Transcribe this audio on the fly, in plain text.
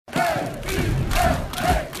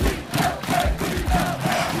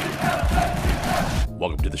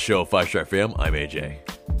Welcome to the show, 5 Stripe Fam. I'm AJ.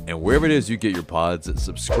 And wherever it is you get your pods,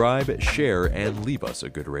 subscribe, share, and leave us a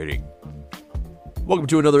good rating. Welcome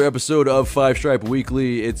to another episode of 5 Stripe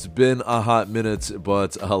Weekly. It's been a hot minute,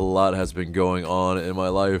 but a lot has been going on in my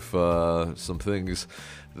life. Some things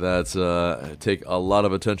that take a lot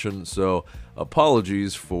of attention, so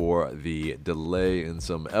apologies for the delay in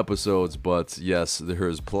some episodes. But yes, there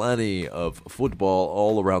is plenty of football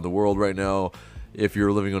all around the world right now. If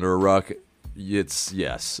you're living under a rock, it's,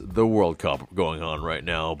 the World Cup going on right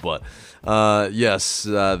now. But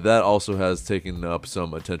that also has taken up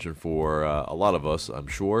some attention for a lot of us, I'm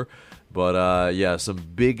sure. But some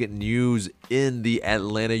big news in the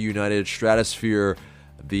Atlanta United stratosphere.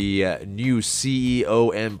 The new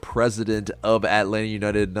CEO and president of Atlanta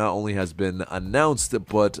United not only has been announced,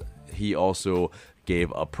 but he also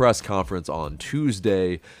gave a press conference on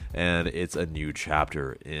Tuesday, and it's a new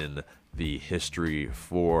chapter in the history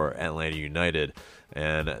for Atlanta United,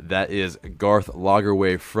 and that is Garth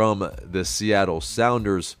Lagerwey from the Seattle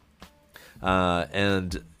Sounders.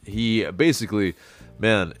 And he basically,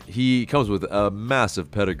 he comes with a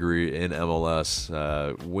massive pedigree in MLS,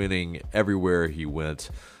 winning everywhere he went,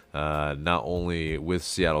 not only with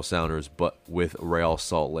Seattle Sounders, but with Real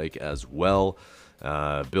Salt Lake as well,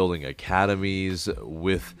 building academies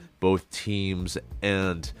with both teams,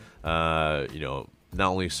 and, not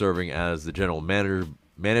only serving as the general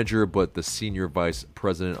manager, but the senior vice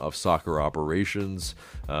president of soccer operations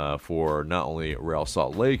for not only Real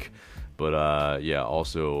Salt Lake, but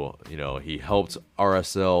also, he helped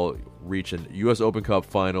RSL reach an U.S. Open Cup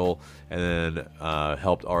final, and then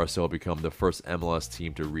helped RSL become the first MLS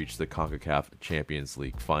team to reach the CONCACAF Champions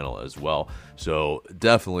League final as well. So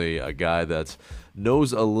definitely a guy that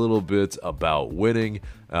knows a little bit about winning.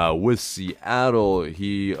 With Seattle,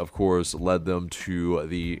 he, of course, led them to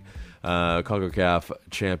the CONCACAF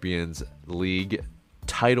Champions League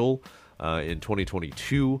title in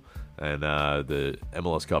 2022, and the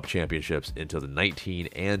MLS Cup championships in 2019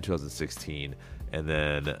 and 2016, and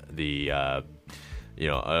then the a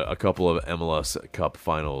couple of MLS Cup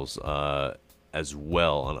finals as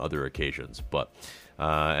well on other occasions. But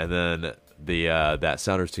and then that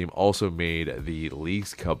Sounders team also made the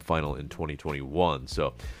Leagues Cup final in 2021.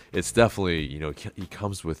 So it's definitely, he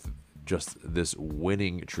comes with just this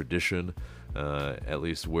winning tradition, at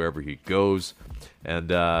least wherever he goes. And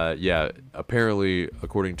apparently,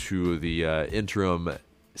 according to the interim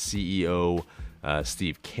CEO,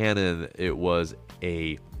 Steve Cannon, it was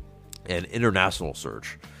an international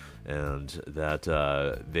search, and that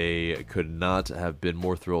they could not have been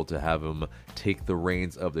more thrilled to have him take the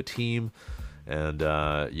reins of the team. And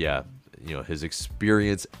his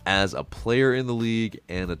experience as a player in the league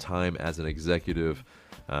and a time as an executive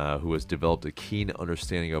who has developed a keen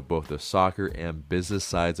understanding of both the soccer and business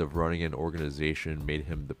sides of running an organization made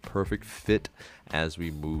him the perfect fit as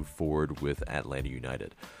we move forward with Atlanta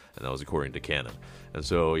United. And that was according to Cannon. And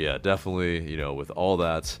so, definitely, with all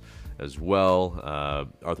that as well,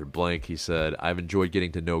 Arthur Blank, he said, "I've enjoyed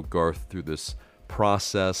getting to know Garth through this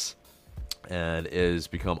process, and it has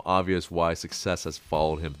become obvious why success has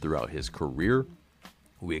followed him throughout his career.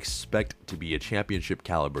 We expect to be a championship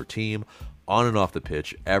caliber team on and off the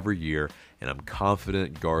pitch every year, and I'm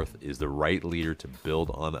confident Garth is the right leader to build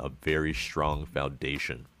on a very strong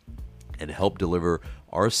foundation and help deliver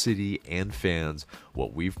our city and fans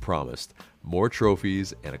what we've promised: more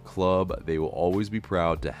trophies and a club they will always be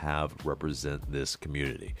proud to have represent this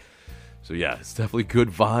community." So it's definitely good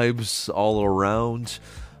vibes all around.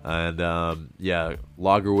 And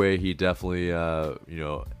Lagerwey, he definitely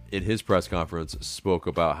in his press conference spoke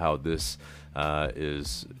about how this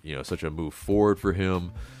is such a move forward for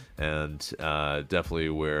him, and definitely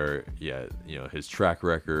where his track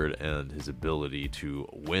record and his ability to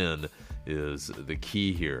win is the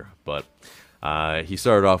key here. But he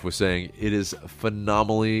started off with saying, "It is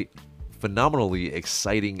phenomenally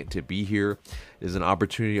exciting to be here. It is an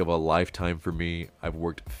opportunity of a lifetime for me. I've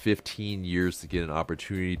worked 15 years to get an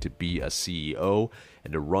opportunity to be a CEO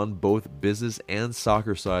and to run both business and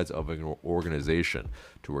soccer sides of an organization,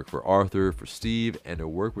 to work for Arthur, for Steve, and to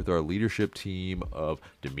work with our leadership team of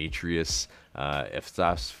Demetrius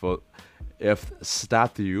Efstathiou,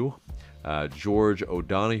 George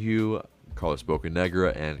O'Donoghue, Carlos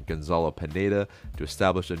Bocanegra, and Gonzalo Pineda, to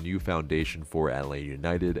establish a new foundation for Atlanta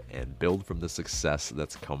United and build from the success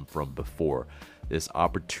that's come from before. This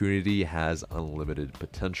opportunity has unlimited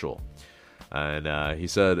potential." And he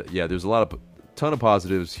said, there's a lot of ton of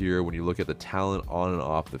positives here when you look at the talent on and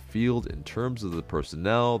off the field in terms of the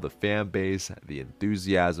personnel, the fan base, the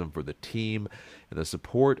enthusiasm for the team, and the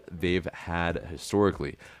support they've had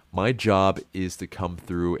historically. My job is to come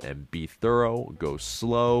through and be thorough, go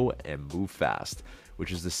slow, and move fast,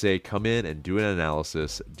 which is to say come in and do an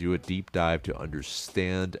analysis, do a deep dive to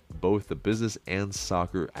understand both the business and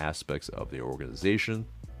soccer aspects of the organization.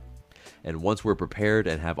 And once we're prepared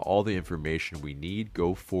and have all the information we need,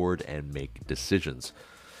 go forward and make decisions.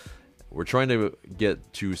 We're trying to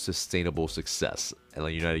get to sustainable success.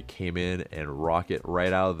 Atlanta United came in and rocket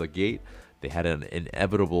right out of the gate. They had an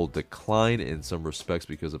inevitable decline in some respects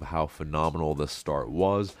because of how phenomenal the start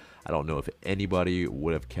was. I don't know if anybody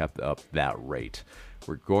would have kept up that rate.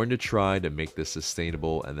 We're going to try to make this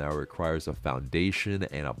sustainable, and that requires a foundation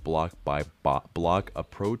and a block-by-block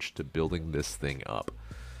approach to building this thing up.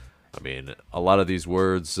 I mean, a lot of these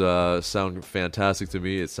words sound fantastic to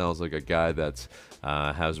me. It sounds like a guy that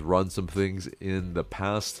has run some things in the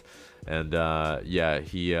past. And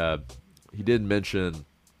he did mention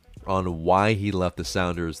on why he left the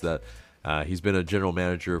Sounders that he's been a general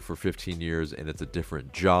manager for 15 years and it's a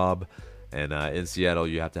different job. And in Seattle,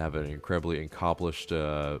 you have to have an incredibly accomplished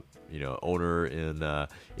owner in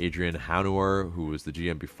Adrian Hanauer, who was the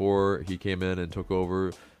GM before he came in and took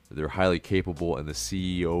over. They're highly capable, and the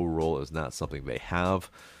CEO role is not something they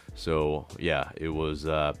have. So, yeah, it was...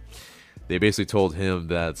 they basically told him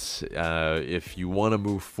that if you want to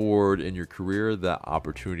move forward in your career, that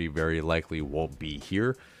opportunity very likely won't be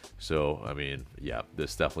here. So, I mean, yeah,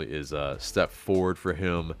 this definitely is a step forward for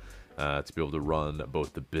him to be able to run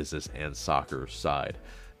both the business and soccer side.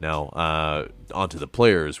 Now, onto the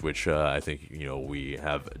players, which I think, we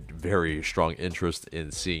have very strong interest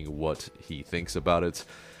in seeing what he thinks about it.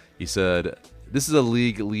 He said, this is a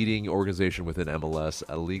league-leading organization within MLS,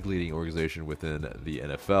 a league-leading organization within the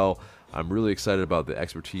NFL. I'm really excited about the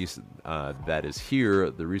expertise that is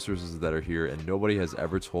here, the resources that are here, and nobody has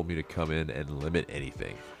ever told me to come in and limit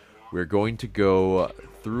anything. We're going to go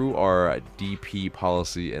through our DP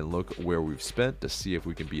policy and look where we've spent to see if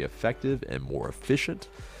we can be effective and more efficient.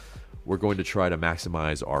 We're going to try to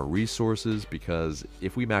maximize our resources, because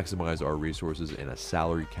if we maximize our resources in a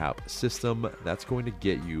salary cap system, that's going to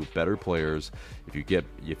get you better players. If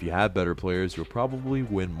you have better players, you'll probably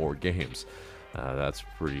win more games. That's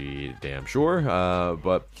pretty damn sure.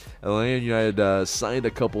 But Atlanta United signed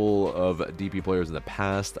a couple of DP players in the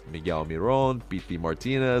past. Miguel Miron, Pity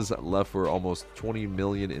Martinez left for almost $20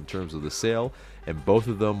 million in terms of the sale, and both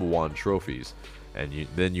of them won trophies. And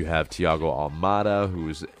then you have Thiago Almada,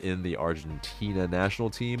 who's in the Argentina national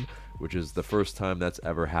team, which is the first time that's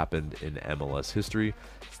ever happened in MLS history.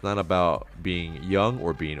 It's not about being young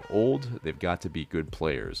or being old. They've got to be good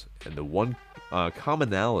players. And the one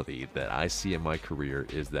commonality that I see in my career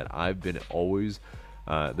is that I've always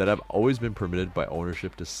been permitted by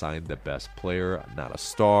ownership to sign the best player, not a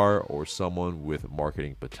star or someone with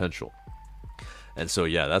marketing potential. And so,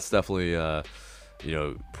 yeah, that's definitely...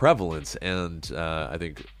 prevalent and I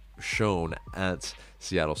think shown at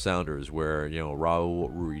Seattle Sounders, where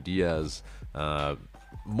Raul Ruidiaz,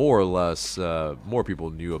 more or less, more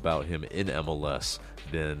people knew about him in MLS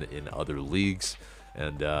than in other leagues,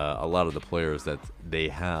 and a lot of the players that they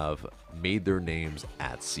have made their names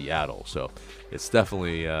at Seattle. So it's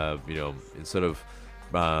definitely instead of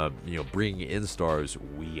bringing in stars,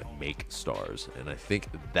 we make stars. And I think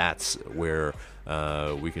that's where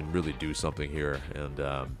we can really do something here and,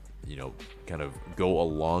 kind of go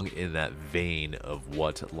along in that vein of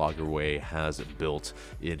what Lagerwey has built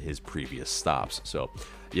in his previous stops. So,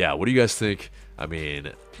 yeah, what do you guys think? I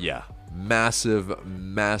mean, yeah, massive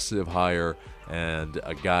hire, and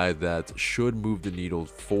a guy that should move the needle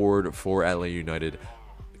forward for Atlanta United.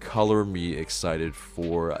 Color me excited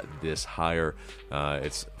for this hire.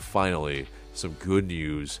 It's finally some good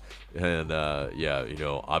news, and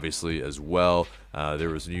obviously as well, there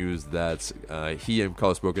was news that he and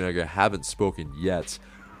Carlos Bocanegra haven't spoken yet,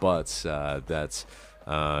 but that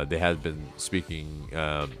they had been speaking,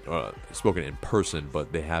 spoken in person,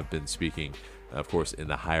 but they have been speaking, of course, in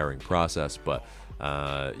the hiring process. But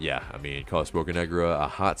Carlos Bocanegra, a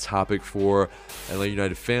hot topic for Atlanta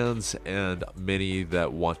United fans and many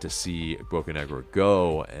that want to see Bocanegra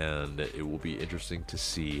go, and it will be interesting to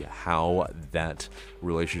see how that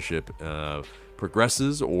relationship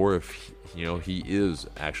progresses, or if he is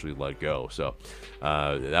actually let go. So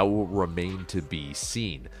that will remain to be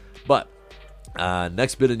seen. But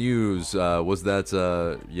next bit of news was that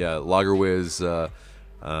Lagerwey's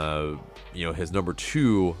his number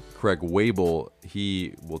 2, Craig Wable,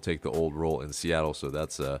 he will take the old role in Seattle. So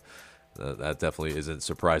that's That definitely isn't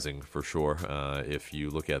surprising for sure. If you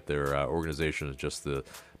look at their organization, just the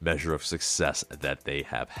measure of success that they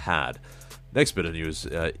have had. Next bit of news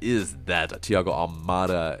is that Thiago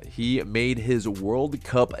Almada, he made his World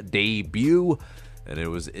Cup debut, and it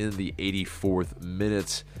was in the 84th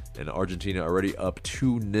minute, and Argentina already up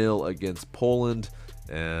 2-0 against Poland.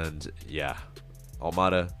 And yeah,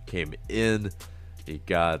 Almada came in. He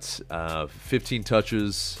got 15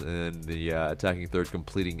 touches in the attacking third,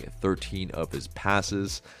 completing 13 of his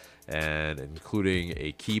passes, and including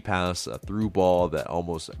a key pass, a through ball that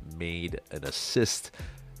almost made an assist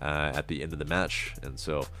at the end of the match. And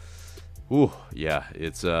so, yeah,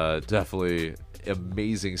 it's definitely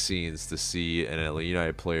amazing scenes to see an LA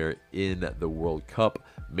United player in the World Cup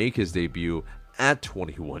make his debut at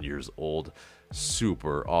 21 years old.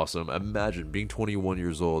 Super awesome. Imagine being 21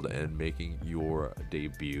 years old and making your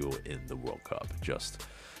debut in the World Cup. Just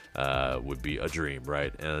would be a dream,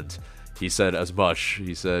 right? And he said as much.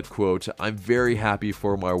 He said, quote, "I'm very happy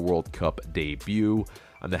for my World Cup debut.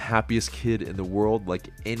 I'm the happiest kid in the world, like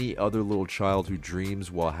any other little child who dreams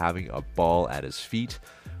while having a ball at his feet."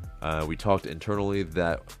 We talked internally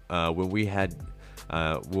that when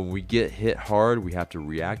we get hit hard, we have to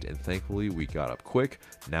react, and thankfully we got up quick.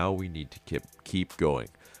 Now we need to keep going.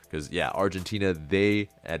 Because, yeah, Argentina, they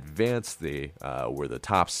advanced. They were the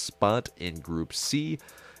top spot in Group C.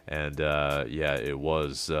 And, yeah, it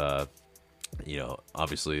was,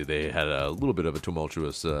 obviously they had a little bit of a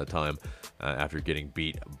tumultuous time after getting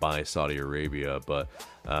beat by Saudi Arabia. But,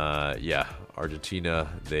 yeah, Argentina,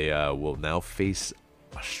 they will now face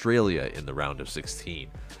Australia in the round of 16.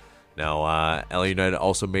 Now, LA United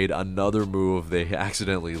also made another move. They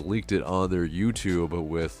accidentally leaked it on their YouTube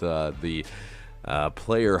with the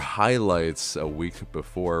player highlights a week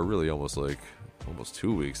before, really almost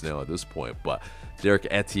 2 weeks now at this point. But Derek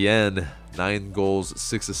Etienne, 9 goals,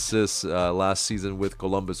 6 assists last season with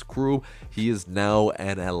Columbus Crew. He is now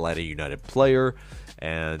an Atlanta United player.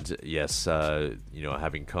 And yes,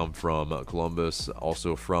 having come from Columbus,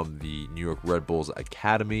 also from the New York Red Bulls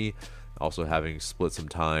Academy, also having split some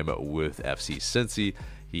time with FC Cincy,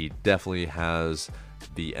 he definitely has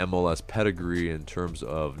the MLS pedigree in terms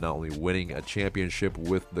of not only winning a championship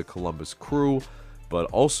with the Columbus Crew, but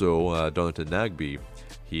also Darlington Nagbe.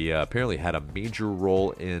 He apparently had a major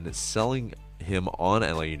role in selling him on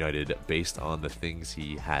LA United based on the things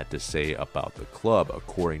he had to say about the club,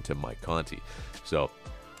 according to Mike Conti. So,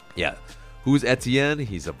 yeah, who's Etienne?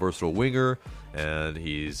 He's a versatile winger, and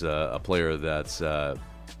he's a player that's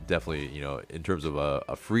definitely, in terms of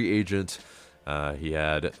a free agent, he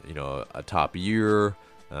had, a top year,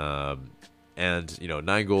 and,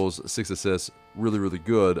 9 goals, 6 assists, really, really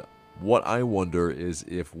good. What I wonder is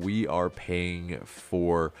if we are paying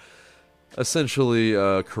for essentially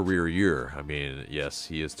a career year. I mean, yes,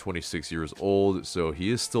 he is 26 years old, so he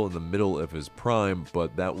is still in the middle of his prime,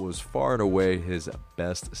 but that was far and away his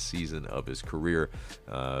best season of his career.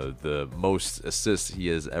 The most assists he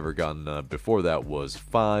has ever gotten before that was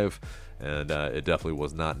 5, and it definitely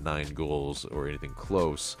was not 9 goals or anything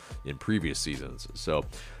close in previous seasons. So,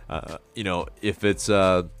 if it's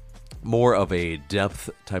more of a depth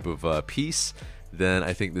type of piece, then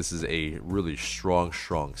I think this is a really strong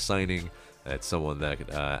signing. It's someone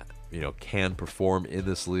that can perform in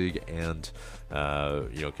this league and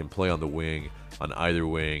can play on the wing, on either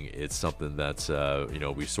wing. It's something that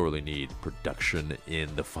we sorely need production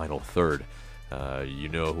in the final third. You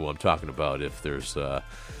know who I'm talking about. If there's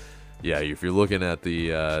if you're looking at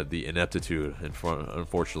the ineptitude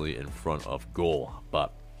unfortunately in front of goal.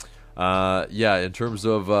 But in terms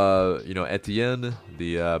of Etienne,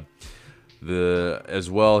 the as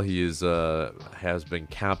well, he is has been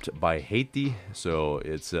capped by Haiti, so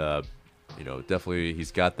it's definitely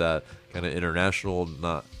he's got that kind of international,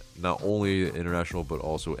 not only international but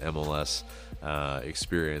also MLS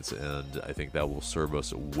experience, and I think that will serve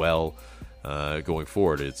us well going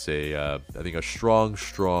forward. It's I think a strong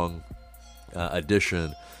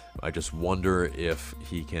addition. I just wonder if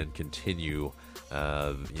he can continue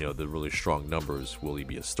the really strong numbers. Will he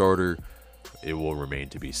be a starter? It will remain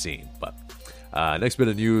to be seen. But next bit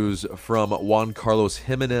of news from Juan Carlos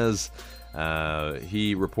Jimenez.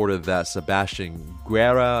 He reported that Sebastian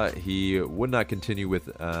Guerra, he would not continue with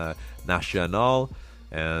Nacional,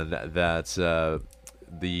 and that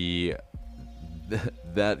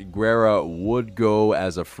that Guerra would go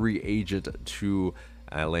as a free agent to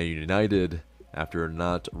Atlanta United after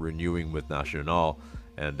not renewing with Nacional,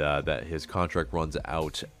 and that his contract runs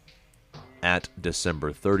out at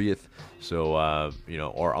December 30th,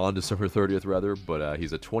 or on December 30th rather, but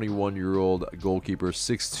he's a 21-year-old goalkeeper,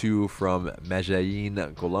 6'2", from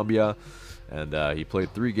Medellin, Colombia, and he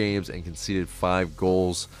played 3 games and conceded 5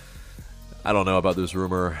 goals. I don't know about this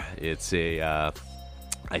rumor. It's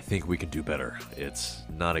I think we can do better. It's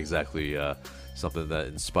not exactly something that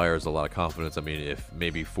inspires a lot of confidence. I mean, if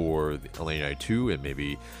maybe for Atlanta United 2, and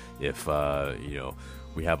maybe if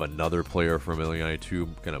we have another player from Atlanta United 2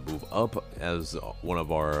 kind of move up as one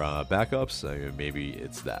of our backups, I mean, maybe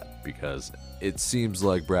it's that, because it seems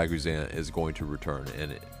like Brad Guzan is going to return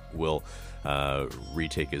and it will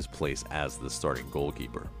retake his place as the starting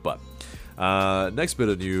goalkeeper. But next bit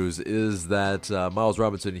of news is that Miles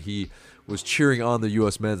Robinson, he was cheering on the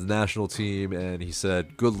U.S. men's national team, and he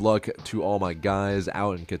said, "Good luck to all my guys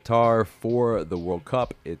out in Qatar for the World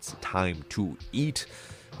Cup. It's time to eat."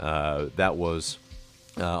 That was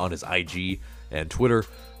on his IG and Twitter.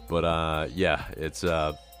 But yeah, it's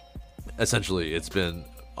essentially, it's been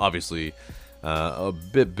obviously a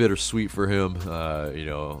bit bittersweet for him.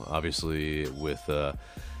 Obviously with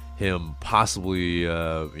him possibly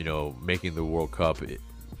making the World Cup.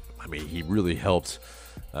 I mean, he really helped.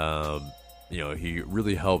 He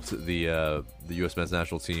really helped the U.S. men's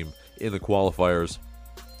national team in the qualifiers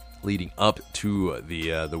leading up to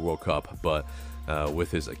the World Cup, but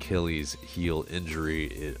with his Achilles heel injury,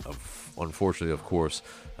 it unfortunately, of course,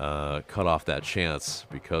 cut off that chance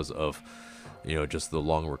because of just the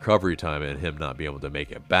long recovery time and him not being able to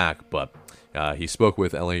make it back. But he spoke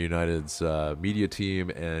with LA United's media team,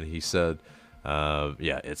 and he said,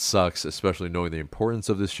 it sucks, especially knowing the importance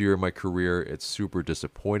of this year in my career. It's super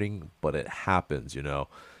disappointing, but it happens,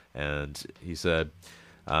 And he said,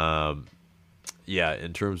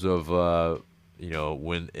 in terms of,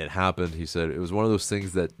 when it happened, he said it was one of those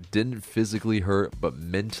things that didn't physically hurt, but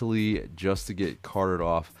mentally, just to get carted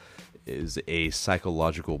off is a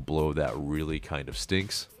psychological blow that really kind of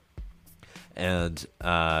stinks. And,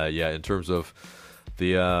 in terms of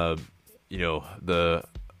the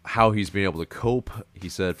how he's been able to cope, he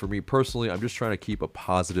said, "For me personally, I'm just trying to keep a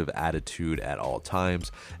positive attitude at all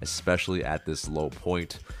times, especially at this low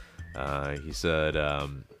point." He said,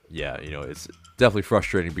 it's definitely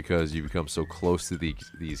frustrating because you become so close to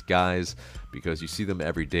these guys, because you see them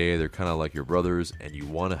every day. They're kind of like your brothers, and you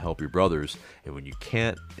want to help your brothers. And when you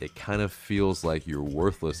can't, it kind of feels like you're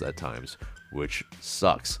worthless at times, which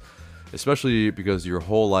sucks. Especially because your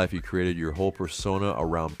whole life, you created your whole persona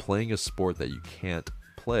around playing a sport that you can't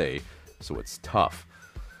play, so it's tough.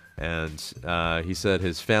 And he said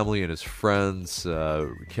his family and his friends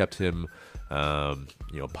kept him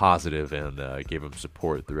positive and gave him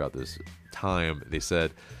support throughout this time. He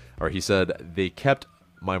said they kept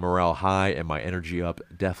my morale high and my energy up,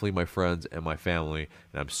 definitely my friends and my family,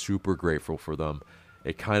 and I'm super grateful for them.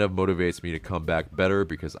 It kind of motivates me to come back better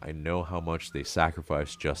because I know how much they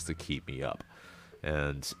sacrifice just to keep me up.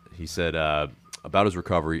 And he said about his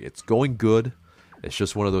recovery, it's going good. It's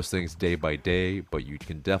just one of those things day by day, but you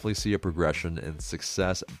can definitely see a progression and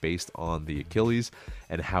success based on the Achilles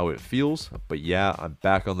and how it feels. But yeah, I'm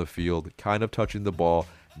back on the field, kind of touching the ball.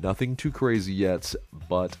 Nothing too crazy yet,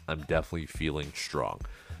 but I'm definitely feeling strong.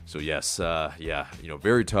 So yes,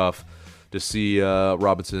 very tough to see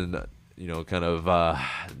Robinson, kind of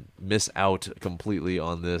miss out completely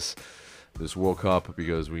on this World Cup,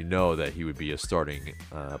 because we know that he would be a starting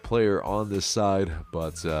player on this side.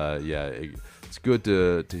 But it's good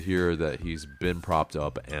to hear that he's been propped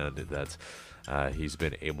up and that he's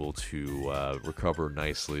been able to recover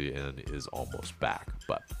nicely and is almost back.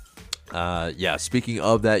 But speaking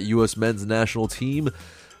of that U.S. men's national team,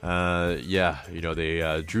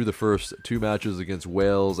 they drew the first 2 matches against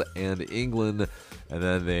Wales and England, and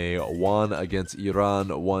then they won against Iran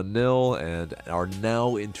 1-0 and are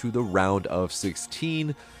now into the round of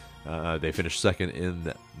 16. They finished second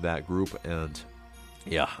in that group, and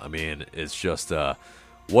it's just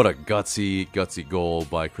what a gutsy goal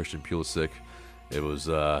by Christian Pulisic. It was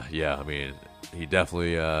he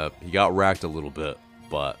definitely he got racked a little bit,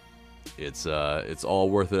 but it's all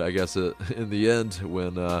worth it, I guess, in the end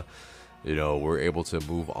when we're able to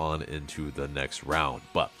move on into the next round.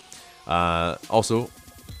 But also,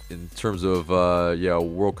 in terms of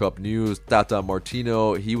World Cup news, Tata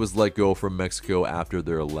Martino, he was let go from Mexico after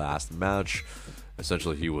their last match.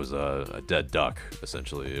 Essentially, he was a dead duck.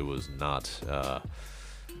 Essentially, it was not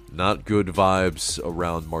good vibes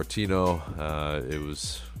around Martino. It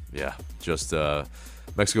was just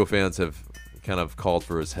Mexico fans have kind of called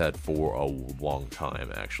for his head for a long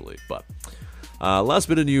time, actually. But last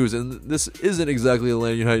bit of news, and this isn't exactly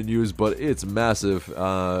Atlanta United news, but it's massive.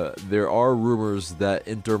 There are rumors that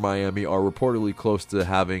Inter Miami are reportedly close to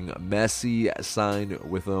having Messi sign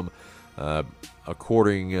with them,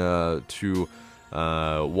 according to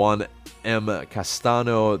Juan M.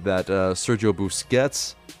 Castano, that Sergio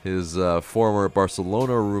Busquets his former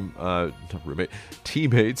Barcelona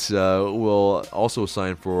teammates will also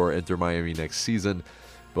sign for Inter Miami next season.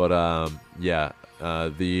 But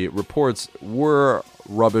the reports were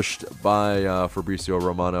rubbished by Fabrizio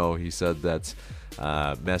Romano. He said that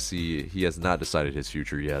Messi, he has not decided his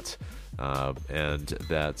future yet, and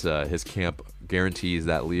that his camp guarantees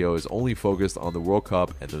that Leo is only focused on the World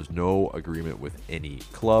Cup and there's no agreement with any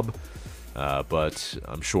club. But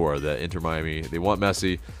I'm sure that Inter Miami, they want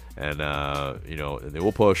Messi, and they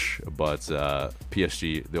will push. But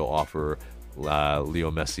PSG, they'll offer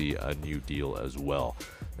Leo Messi a new deal as well.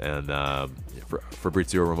 And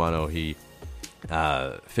Fabrizio Romano, he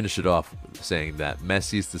finished it off saying that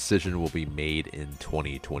Messi's decision will be made in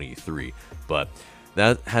 2023. But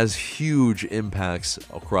that has huge impacts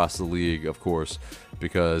across the league, of course,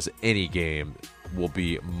 because any game will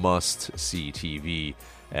be must-see TV.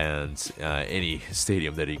 And any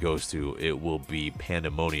stadium that he goes to, it will be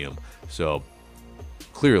pandemonium. So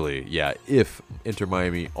clearly, if Inter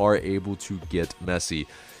Miami are able to get Messi,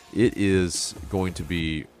 it is going to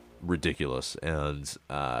be ridiculous, and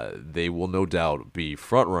they will no doubt be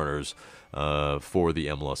front runners for the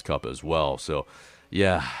MLS Cup as well. So,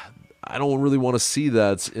 I don't really want to see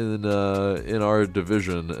that in our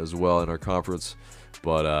division as well, in our conference.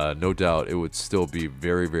 But no doubt it would still be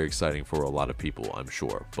very, very exciting for a lot of people, I'm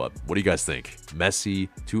sure. But what do you guys think? Messi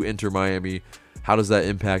to Inter Miami, how does that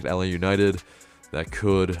impact LA United? That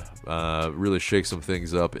could really shake some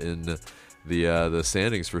things up in the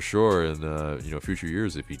standings for sure in future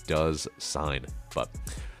years if he does sign. But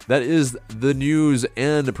that is the news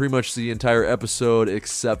and pretty much the entire episode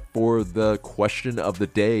except for the question of the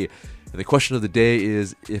day. And the question of the day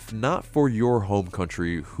is, if not for your home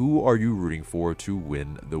country, who are you rooting for to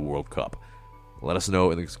win the World Cup? Let us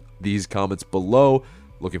know in these comments below.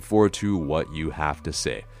 Looking forward to what you have to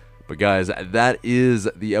say. But guys, that is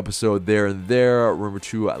the episode there and there. Remember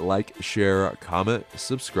to like, share, comment,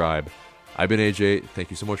 subscribe. I've been AJ. Thank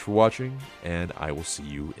you so much for watching, and I will see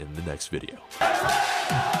you in the next video.